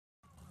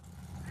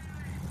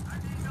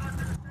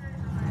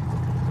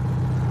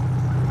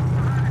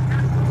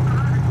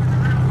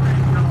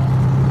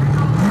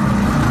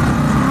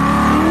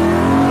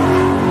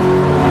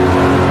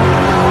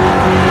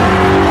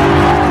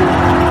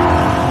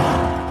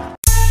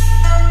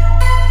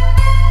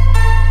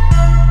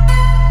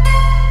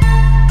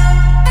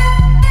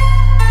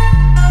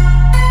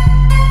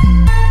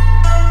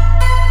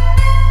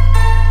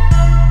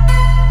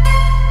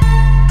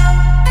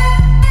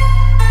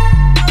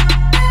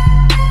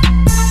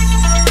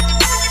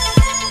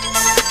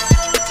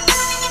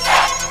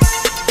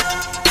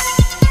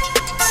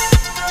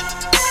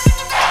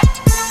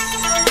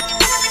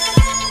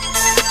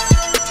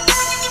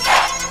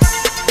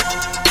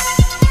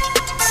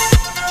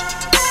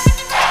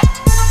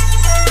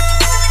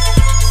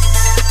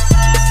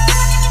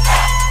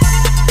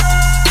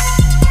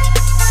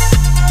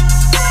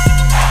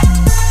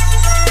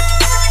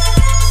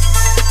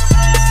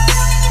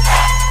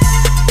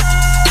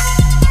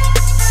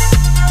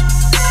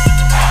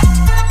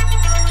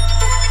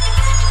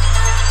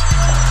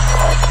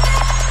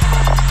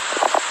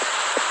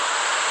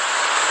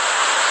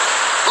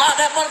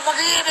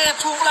in there,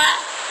 Two Fly.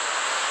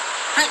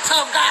 Big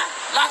tough guy.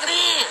 Lock it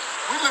in.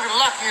 We looking to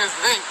lock in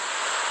today.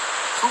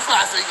 Two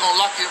Fly said he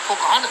gonna lock in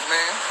Pocahontas,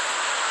 man.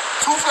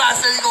 Two Fly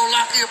said he gonna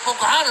lock in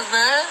Pocahontas,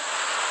 man.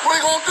 What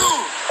you gonna do?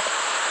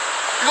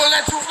 You gonna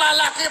let Two Fly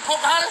lock in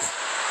Pocahontas?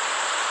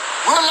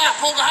 We'll lock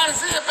Pocahontas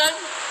in, baby.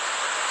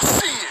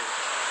 Shit.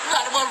 You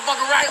got the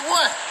motherfucking right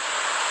one.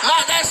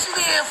 Lock that shit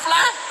in,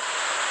 Fly.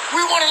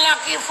 We want to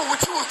lock in for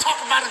what you was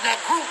talking about in that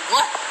group,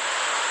 what?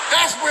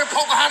 That's where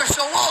Pocahontas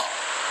show up.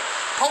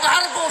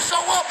 Pocahontas gonna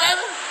show up,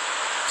 baby.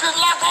 Just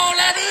lock all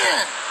that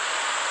in.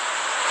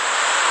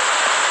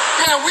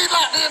 Yeah, we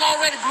locked in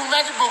already, Blue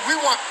Magic, but we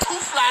want Two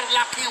Fly to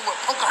lock in with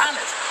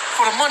Pocahontas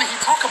for the money he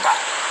talking about.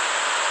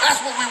 That's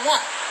what we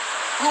want.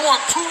 We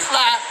want Two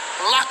Fly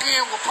to lock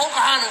in with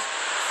Pocahontas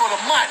for the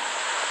money.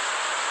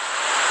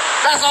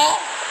 That's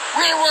all.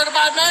 We ain't worried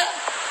about that.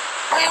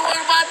 We ain't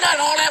worried about that.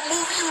 All that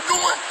movie you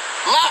doing,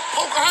 lock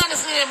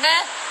Pocahontas in,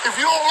 man. If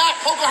you don't lock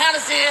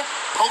Pocahontas in,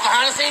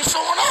 Pocahontas ain't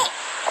showing up.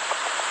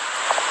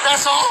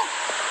 That's all.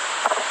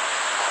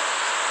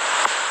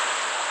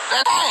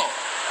 That's all.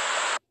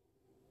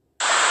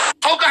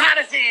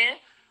 Pocahontas in,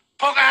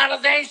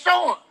 Pocahontas ain't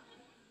showing.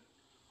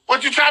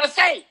 What you trying to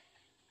say?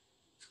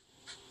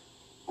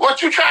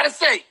 What you trying to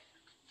say?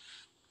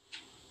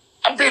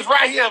 That bitch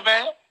right here,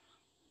 man.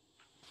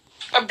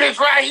 That bitch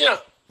right here.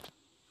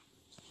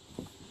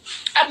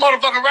 That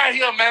motherfucker right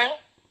here, man.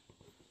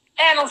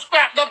 And I'm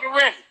strapped up and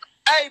ready.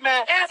 Hey,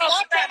 man. And I'm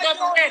strapped up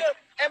and ready.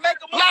 And make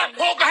a move. Lock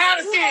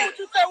Pocahontas in. You know what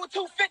you say with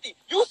 250.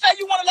 You say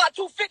you want to lock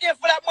 250 in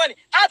for that money.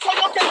 I told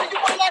you, okay, you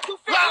want to lock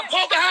 250 Lock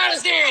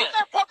Pocahontas in. You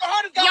said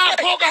Pocahontas got Lock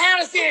a race.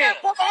 Pocahontas in.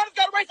 Pocahontas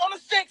got a race on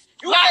the 6th.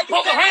 Lock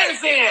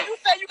Pocahontas in. You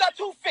say you got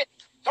 250.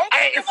 Don't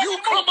Hey, if you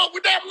come up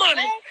with that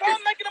money,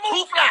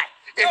 Two Fly.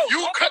 If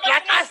you cut,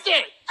 like I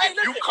said,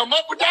 if you come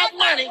up with that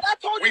money,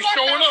 we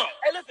showing up.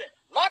 Hey, listen,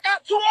 lock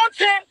out 2 on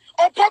 10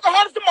 on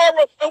Pocahontas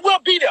tomorrow, and we'll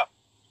be there.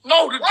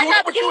 No, to do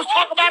what you was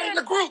talking about in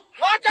the group.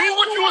 Do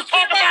what you was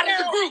talking about in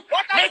the group.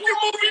 Make your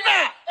movie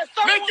now.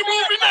 Make your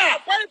movie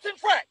now. Bradenton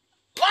track.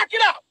 Lock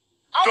it out.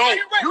 So,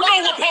 you know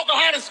what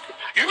Pocahontas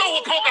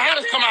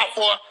come out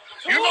for.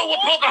 You know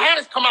what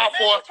Pocahontas come out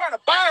for. I'm trying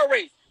to buy a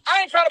race.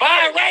 I ain't trying to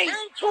buy a race.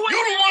 You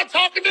the one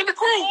talking in the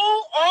group.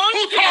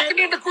 Who talking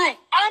in the group?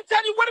 I'm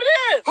telling you what it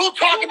is. Who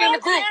talking in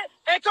the group?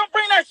 And come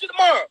bring that shit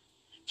tomorrow.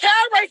 Car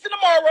racing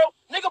tomorrow.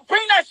 Nigga,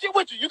 bring that shit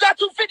with you. You got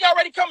 250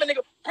 already coming,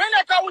 nigga. Bring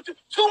that car with you.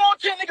 2 on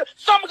 10, nigga.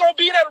 Someone gonna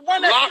be there to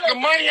run that Lock shit.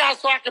 the money out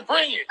so I can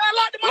bring it.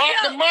 Lock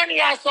the money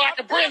out so I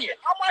can bring it.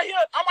 I'm right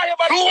here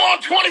about 2 on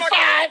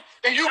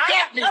 25 and you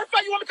got me. 2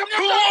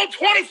 on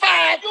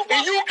 25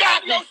 and you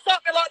got me.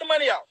 Stop and lock the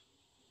money out.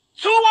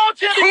 2 on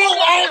 10. 2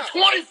 on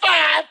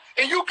 25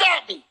 and you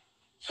got me.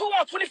 2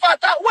 on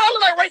 25,000. What I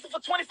look like racing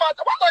for 25,000?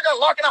 Why look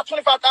like locking out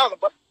 25,000,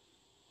 but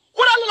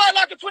what I look like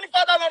locking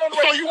 25,000 on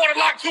the race? So you want to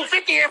lock 250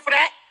 in for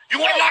that?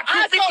 You want to lock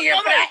 250 in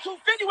for that?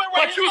 250 went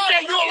but you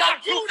said you'll lock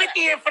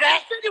 250 in for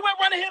that? 250 went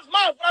running his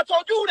mouth when I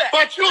told you that.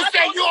 But you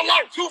said you'll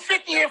lock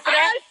 250 in for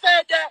that? I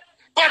said that.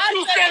 But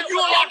you said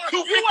you'll lock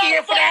 250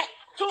 in for that?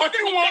 But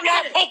you won't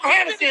lock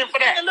Pocahontas in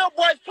for that? In little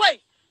boy's place.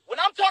 When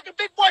I'm talking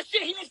big boy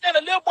shit, he needs to stand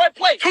in a little boy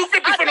place.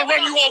 250 finna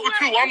run you over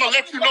too. I'm gonna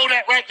let you know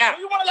that right now.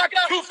 Do you want to lock it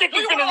out?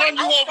 250 finna run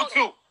you over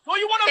too. Do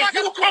you want to lock it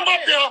out? If you come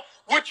up there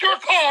with your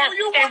car and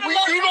you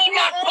don't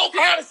lock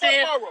Pocahontas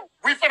in,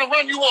 we finna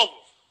run you over.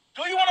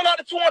 Do you want to lock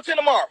the 2 on 10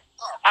 tomorrow?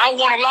 I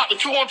want to lock the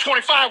 2 on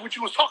 25, which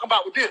you was talking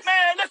about with this.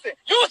 Man, listen.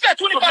 You said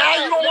 25,000. So now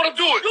you don't want to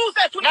do it. You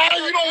said 25,000. Now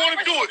you don't want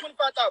to do it.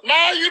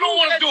 Now you don't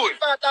want to do it.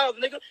 25,000,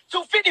 nigga.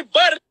 250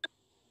 butter.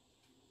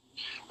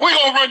 We're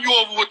going to run you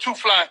over with 2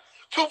 Fly.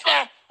 2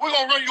 Fly, we're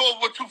going to run you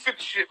over with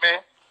 250 shit,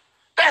 man.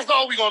 That's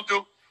all we're going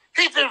to do.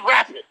 He just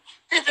rapping.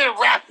 He just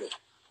rapping.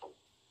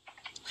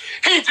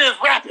 He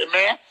just rapping,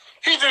 man.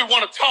 He just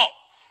want to talk.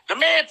 The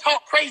man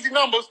talk crazy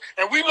numbers,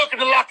 and we looking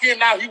to lock in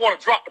now. He want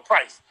to drop the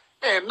price.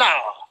 Man, nah.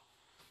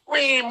 We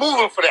ain't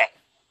moving for that.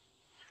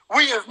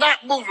 We is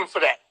not moving for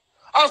that.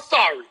 I'm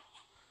sorry.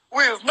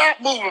 We is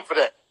not moving for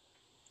that.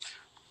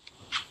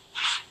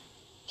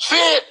 See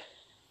it?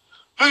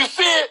 Do you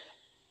see it?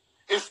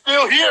 It's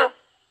still here.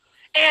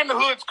 And the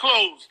hood's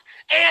closed.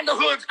 And the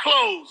hood's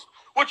closed.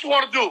 What you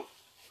want to do?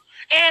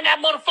 And that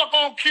motherfucker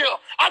on kill.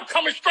 I'm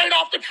coming straight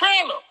off the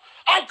trailer.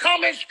 I'm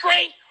coming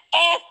straight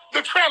off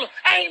the trailer.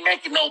 I ain't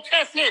making no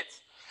test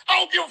hits. I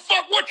don't give a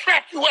fuck what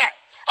track you at.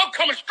 I'm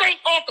coming straight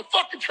off the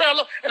fucking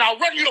trailer and I'll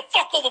run you the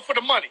fuck over for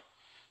the money.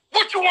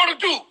 What you want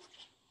to do?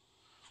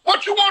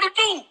 What you want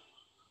to do?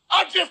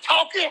 I'm just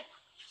talking.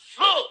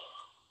 Look.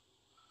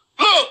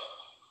 Look.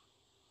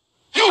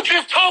 You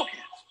just talking.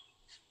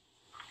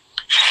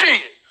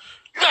 Shit.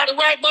 You got the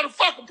right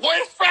motherfucker, boy.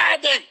 It's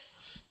Friday.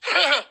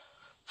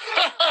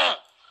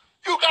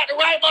 You got the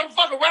right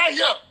motherfucker right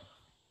here.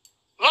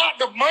 Lock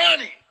the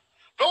money.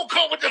 Don't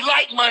come with the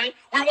light money.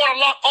 We want to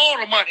lock all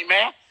the money,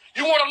 man.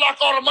 You want to lock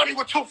all the money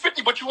with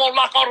 250, but you won't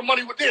lock all the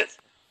money with this.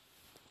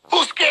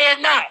 Who's scared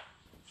now?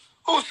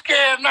 Who's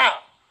scared now?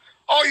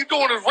 All you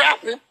doing is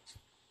rapping.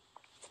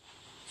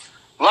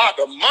 Lock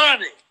the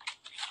money.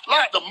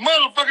 Lock the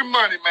motherfucking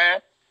money,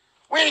 man.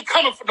 We ain't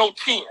coming for no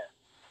 10.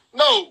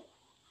 No.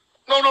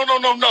 No.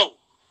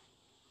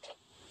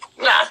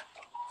 Nah.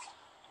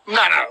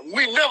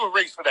 We never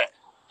race for that.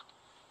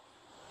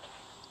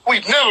 We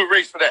never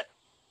race for that.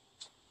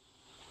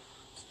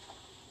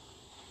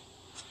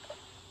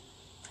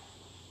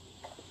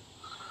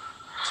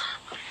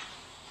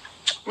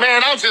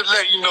 Man, I'm just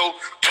letting you know,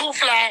 Too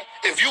Fly,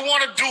 if you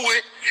want to do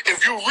it,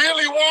 if you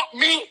really want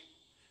me,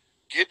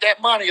 get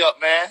that money up,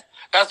 man.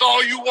 That's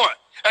all you want.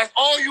 That's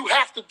all you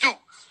have to do.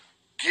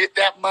 Get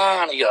that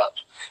money up.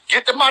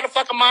 Get the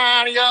motherfucking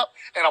money up,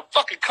 and I'm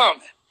fucking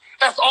coming.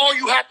 That's all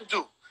you have to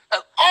do.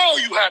 That's all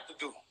you have to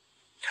do.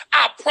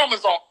 I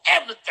promise on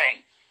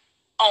everything.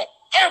 On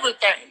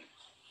everything.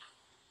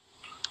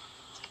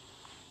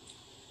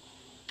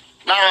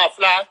 Nah,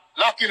 Fly.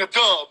 Lock in a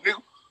dub,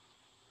 nigga.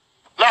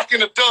 Lock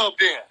in a dub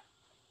then.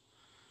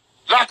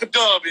 Lock a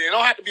dub in.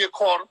 Don't have to be a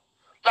quarter.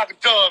 Lock a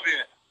dub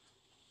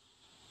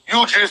in.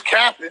 You just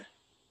capping.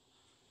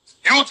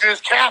 You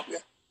just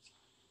capping.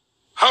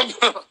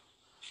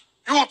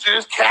 You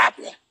just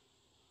capping.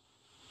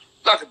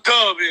 Like a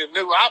dub in,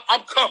 nigga.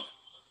 I'm coming.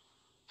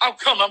 I'm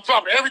coming. I'm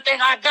dropping everything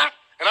I got,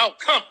 and I'm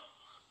coming.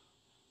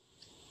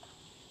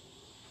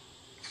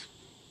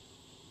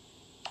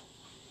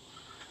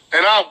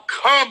 And I'm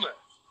coming.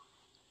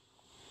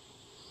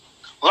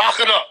 Lock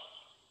it up.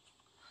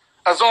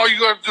 That's all you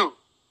gotta do.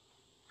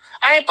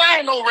 I ain't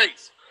buying no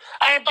race.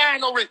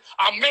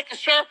 I'm making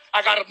sure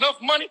I got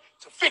enough money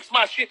to fix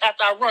my shit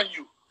after I run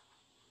you.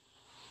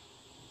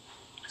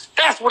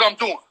 That's what I'm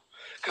doing.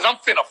 Because I'm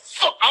finna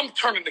fuck. I'm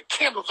turning the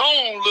candles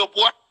on, little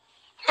boy.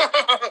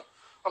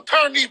 I'm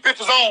turning these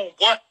bitches on,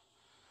 boy.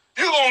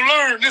 You gonna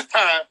learn this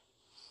time.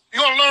 You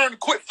gonna learn to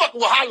quit fucking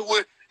with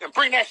Hollywood and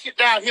bring that shit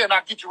down here and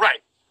I'll get you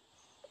right.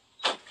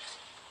 I'm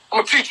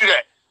gonna teach you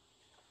that.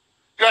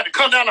 You have to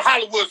come down to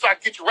Hollywood so I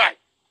can get you right.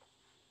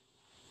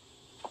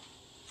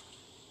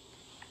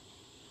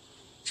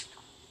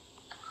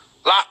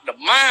 Lock the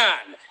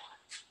mind.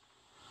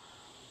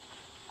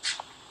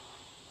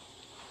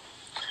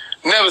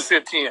 Never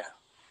said 10.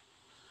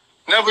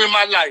 Never in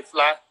my life,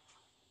 Fly.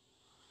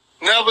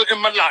 Never in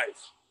my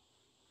life.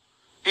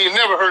 He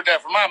never heard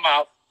that from my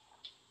mouth.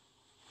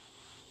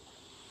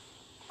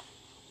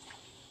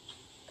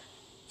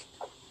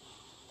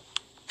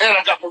 And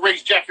I got my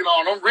race jacket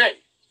on. I'm ready.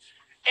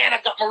 I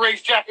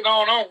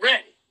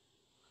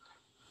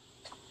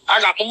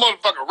got my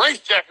motherfucking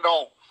race jacket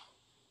on.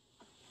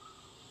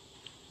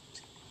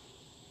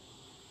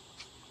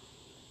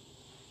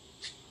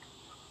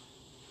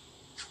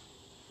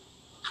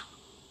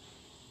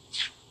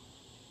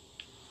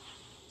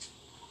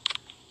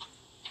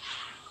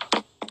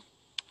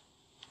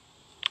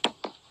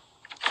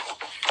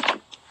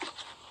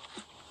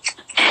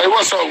 Hey,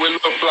 what's up with Lil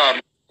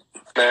Fly,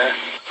 man?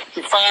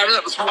 He fired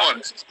up this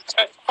morning.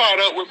 Fired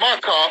up with my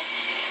car,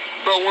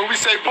 but when we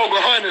say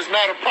Pocahontas,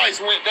 now the price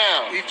went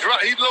down. He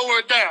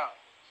lowered it down.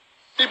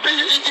 I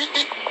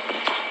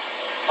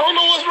don't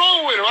know what's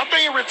wrong with him. I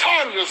think he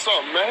retarded or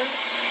something, man.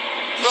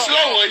 He's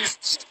slower.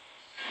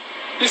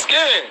 He's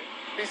scared.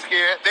 He's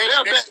scared. They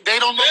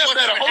don't know what's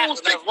going to happen.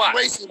 That's why.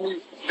 But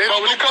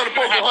when it comes to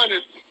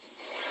Pocahontas,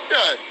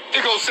 yeah,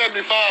 it goes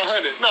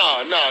 7,500.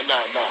 Nah.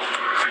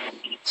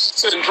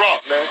 Sit and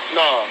drop, man.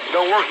 Nah, it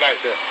don't work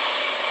like that.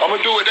 I'm going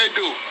to do what they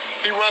do.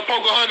 He run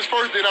Pocahontas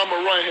first, then I'm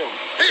going to run him.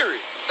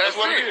 Period. That's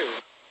what it is.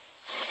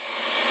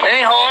 It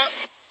ain't hard.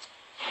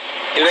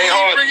 It ain't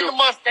hard. We ain't bringing the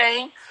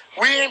Mustang.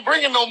 We ain't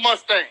bringing no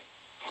Mustang.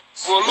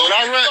 Well, look,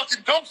 I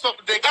fucking dump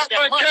something. They got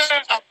that money.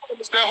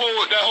 That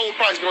whole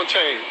price going to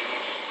change.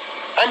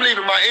 I'm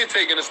leaving my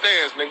intake in the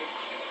stands, nigga.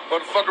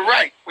 Motherfucker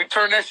right. We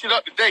turn that shit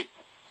up today.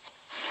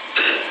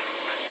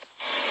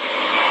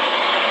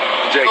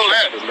 Jay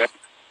Captain, man.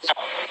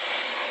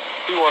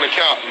 He want to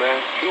count, man.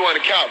 He want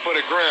to count for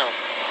the ground.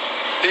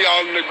 He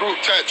all in the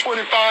group chat.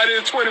 25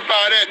 this, 25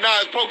 that.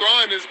 Now it's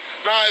Pocahontas.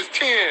 Now it's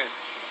 10.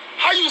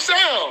 How you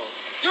sound?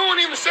 You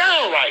don't even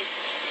sound right.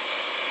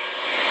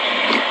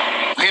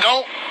 He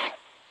don't?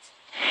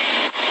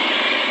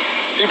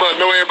 He must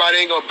know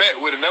everybody ain't gonna bet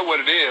with him. That's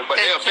what it is. But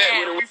they'll bet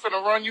with him. We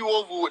finna run you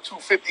over with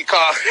 250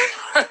 cars.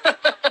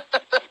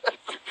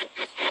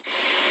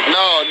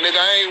 No, nigga,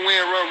 I ain't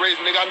win run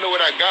race. Nigga, I know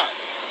what I got.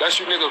 That's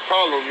you niggas'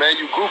 problem, man.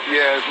 You goofy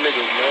ass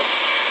niggas, man.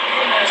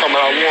 Talking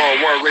about I won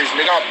one race.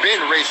 Nigga, I've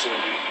been racing.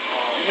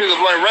 You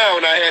niggas went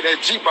around when I had that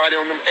Jeep out there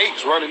on them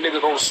 8s running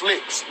niggas on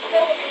slicks.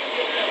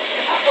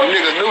 You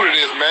niggas new to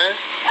this, man.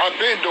 I've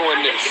been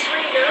doing this.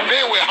 I've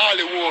been with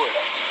Hollywood.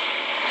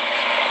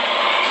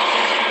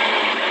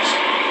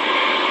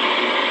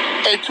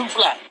 Hey, Too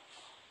Fly.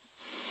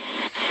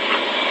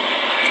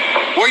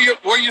 Where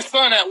your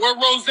son at? Where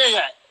Rose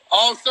at?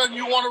 All of a sudden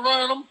you want to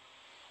run him?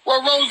 Where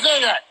Rose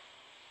at?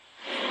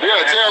 Yeah,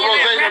 tell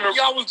Rose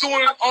y'all was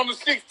doing it on the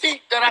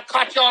 16th that I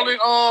caught y'all in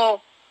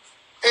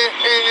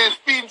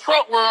Speed and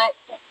Truck World.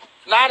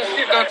 Now the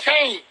shit done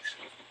changed.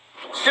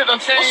 What's up,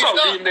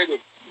 these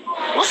niggas?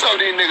 What's up,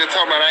 these niggas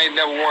talking about I ain't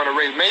never won a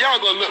race? Man,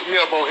 y'all go look me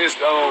up on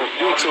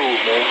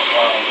YouTube, man.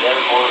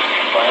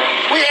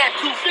 We had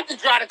 250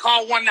 try to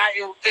call one night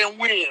and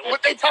win.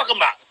 What they talking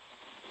about?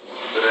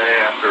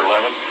 Today after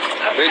 11.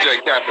 They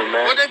just capping,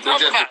 man. What they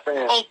talking about?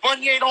 Fans. Oh,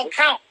 Bernier don't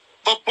count.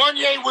 But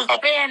Bernier was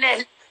saying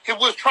that he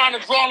was trying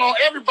to draw on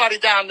everybody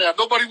down there.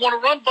 Nobody want to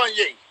run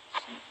Bernier.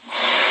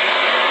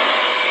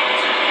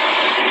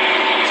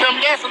 Tell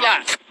me that's a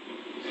lie.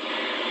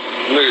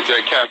 Look at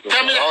that captain.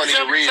 Tell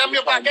me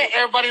about that.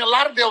 Everybody in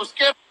Lauderdale was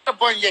scared of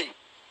Bernier.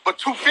 But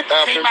 250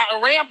 came out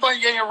and ran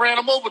Bernier and ran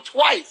him over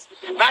twice.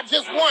 Not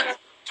just once,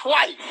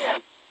 twice.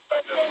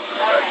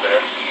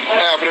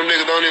 Half of them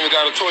niggas don't even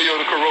got a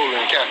Toyota Corolla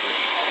in Captain.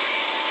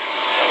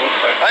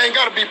 I ain't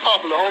got to be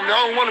popular, homie.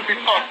 I don't want to be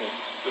popular.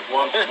 That's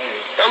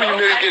when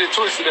you niggas get it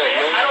twisted at,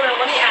 man. I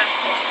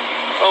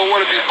don't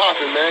want to be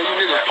popular, man. You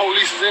niggas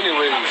police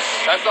anyways.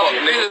 That's all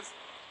it is.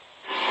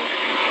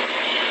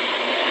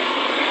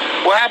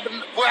 What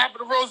happened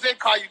to Rose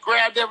car? You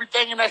grabbed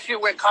everything and that shit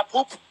went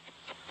kapoop.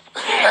 A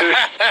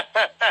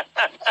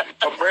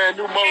brand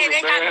new motor, hey,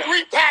 they got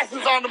 3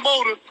 passes on the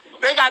motor.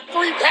 They got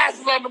 3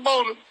 passes on the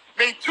motor.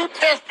 Made 2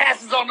 test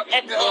passes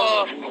at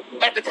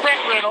the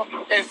track rental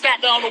and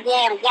sat down on the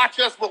wall to watch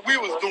us what we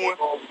was doing,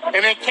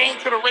 and then came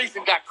to the race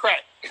and got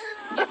cracked.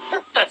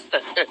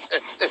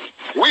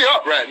 We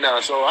up right now,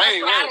 so I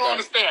ain't. I don't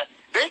understand.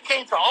 They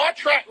came to our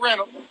track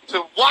rental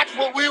to watch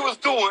what we was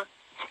doing,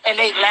 and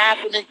they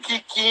laughing and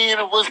kicking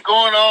and what's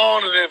going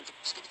on, and then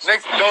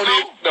next thing don't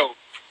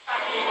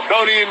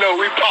even know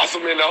we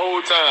possuming the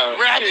whole time.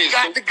 Randy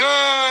got the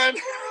gun.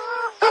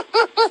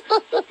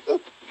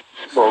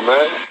 Come on,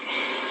 man.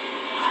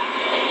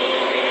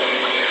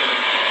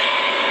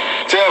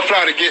 Tell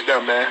Fly to get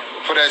them, man,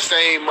 for that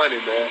same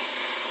money, man.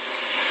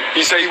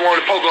 He said he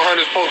wanted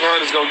Pocahontas.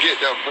 Pocahontas gonna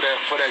get them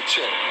for that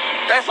check.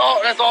 That's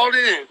all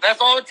it is. That's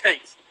all it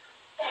takes.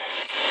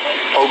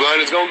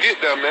 Pocahontas gonna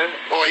get them, man.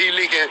 Or he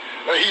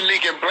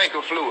leaking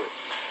blanket fluid.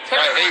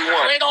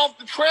 Straight off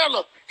the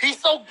trailer. He's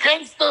so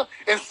gangster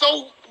and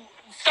so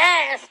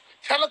fast.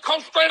 Tell her come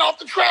straight off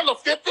the trailer,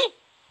 50.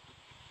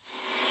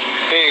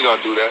 He ain't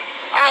gonna do that.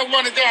 I'll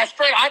run it down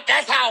straight.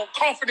 That's how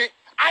confident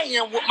I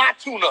am with my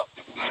tune-up.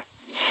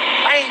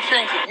 I ain't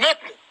changing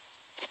nothing.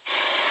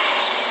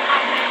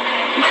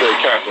 You say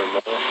captain,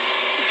 man.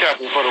 You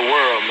captain for the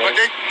world, man.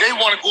 But they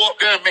want to go up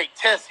there and make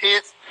test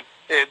hits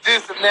and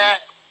this and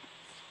that.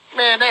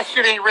 Man, that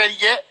shit ain't ready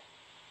yet.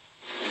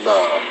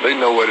 Nah, they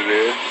know what it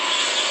is.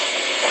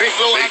 Big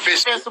Low have to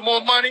spend some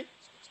more money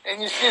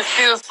and your shit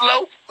still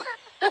slow.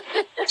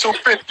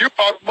 250, you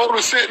bought the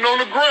motor sitting on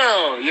the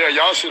ground. Yeah,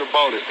 y'all should have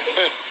bought it.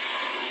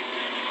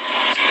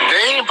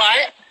 They ain't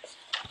buy it.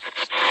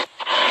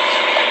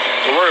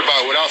 Don't worry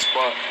about it without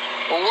spot.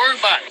 Don't worry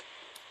about it.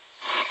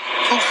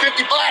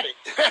 250 bought it.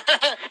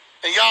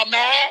 And y'all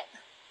mad?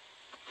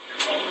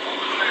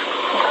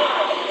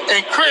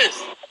 And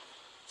Chris,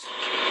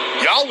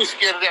 y'all was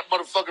scared of that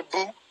motherfucking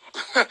boot.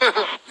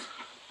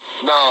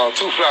 No,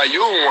 Too Fly, you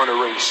don't want to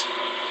race.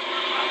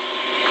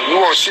 You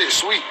want shit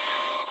sweet.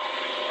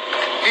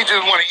 He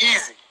just want it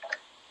easy.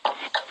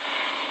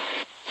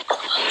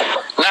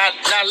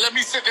 Now let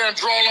me sit there and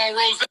draw on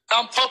Rose.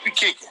 I'm puppy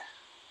kicking.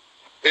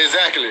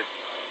 Exactly.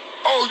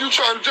 Oh, you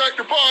trying to jack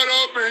the part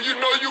up and you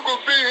know you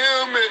gonna beat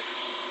him and...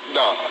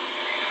 Nah.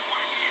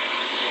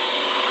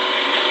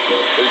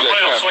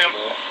 Swim.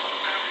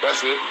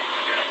 That's it.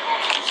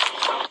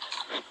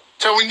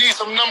 So we need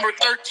some number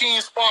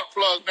 13 spark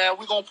plugs, man.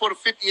 We're gonna put a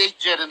 58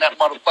 jet in that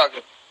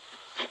motherfucker.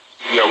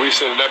 Yeah, we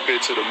sending that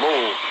bitch to the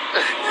moon.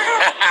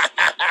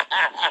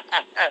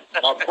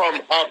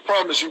 I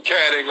promise you,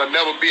 Cat ain't gonna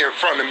never be in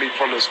front of me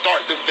from the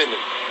start to finish.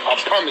 I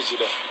promise you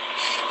that.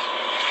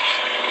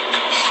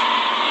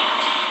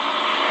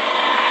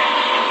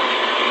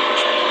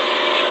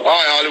 All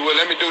right, Hollywood,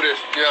 let me do this.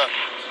 Yeah.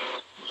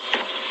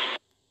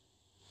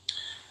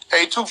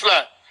 Hey, Too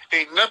Fly,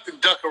 ain't nothing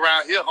duck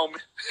around here,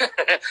 homie.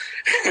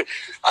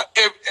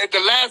 If the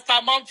last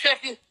time I'm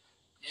checking,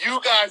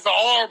 you guys are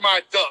all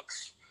my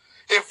ducks.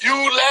 If you,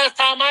 last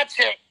time I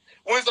checked,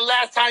 when's the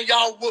last time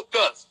y'all whooped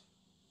us?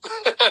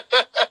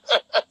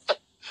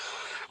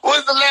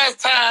 When's the last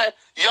time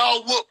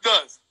y'all whooped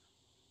us?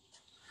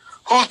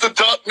 Who's the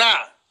duck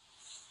now?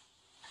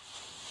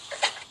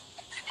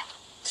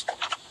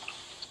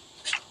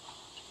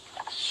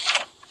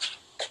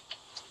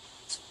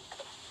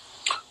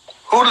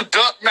 Who the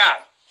duck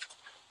now?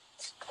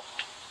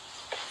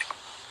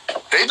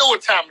 They know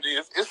what time it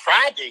is. It's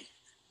Friday.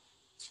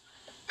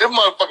 This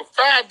motherfucker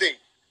Friday.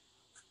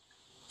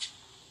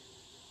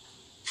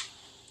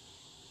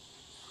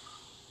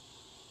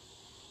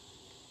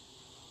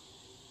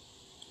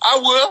 I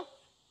will.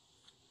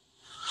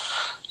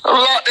 I'll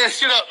lock that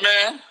shit up,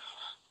 man.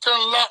 Tell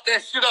them to lock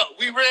that shit up.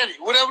 We ready.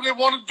 Whatever they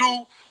want to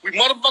do, we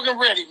motherfucking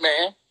ready,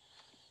 man.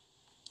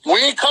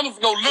 We ain't coming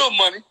for no little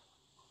money.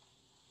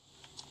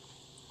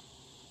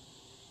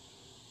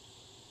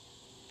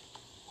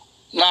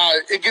 Nah,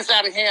 it gets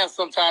out of hand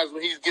sometimes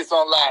when he gets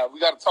on live. We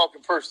got to talk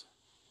in person.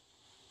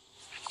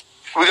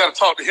 We got to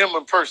talk to him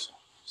in person.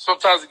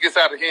 Sometimes it gets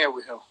out of hand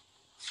with him.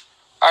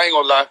 I ain't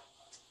gonna lie.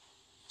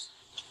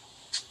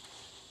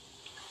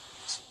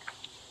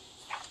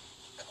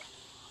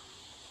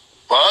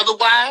 But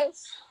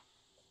otherwise,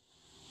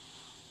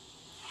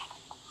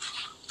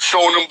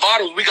 Showing them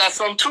bottles, we got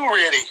some too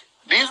ready.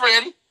 These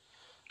ready.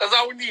 That's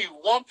all we need.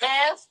 1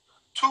 pass,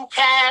 2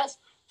 pass,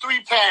 3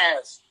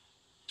 pass.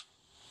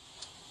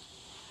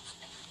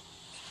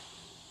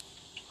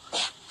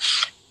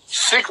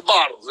 6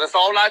 bottles. That's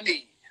all I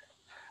need.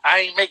 I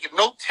ain't making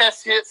no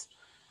test hits.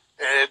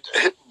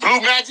 Blue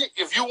Magic,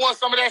 if you want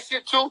some of that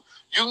shit too,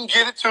 you can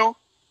get it too.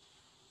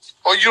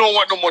 Or you don't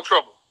want no more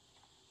trouble.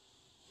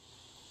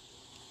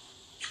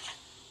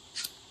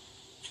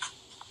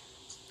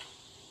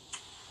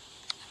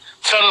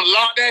 Tell them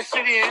lock that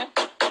shit in.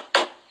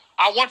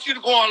 I want you to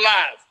go on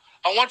live.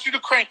 I want you to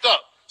crank up.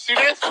 See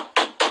this?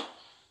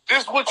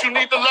 This is what you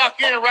need to lock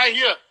in right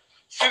here.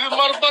 See this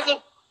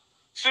motherfucker?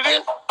 See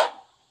this?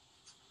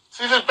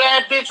 See this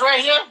bad bitch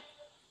right here?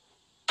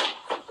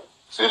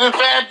 See this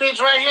bad bitch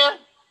right here?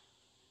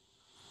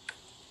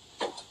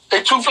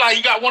 Hey, Two Fly,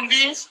 you got one of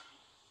these?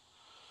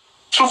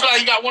 Two Fly,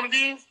 you got one of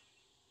these?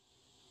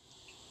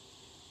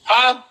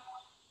 Huh?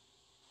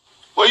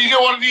 Where you get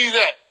one of these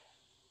at?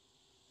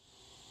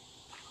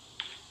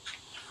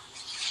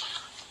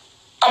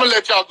 I'm going to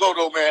let y'all go,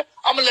 though, man.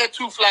 I'm going to let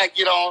Two Fly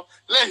get on.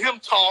 Let him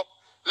talk.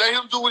 Let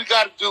him do what he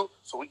got to do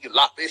so we can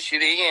lock this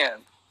shit in.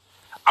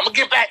 I'm going to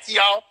get back to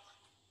y'all.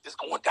 It's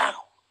going down.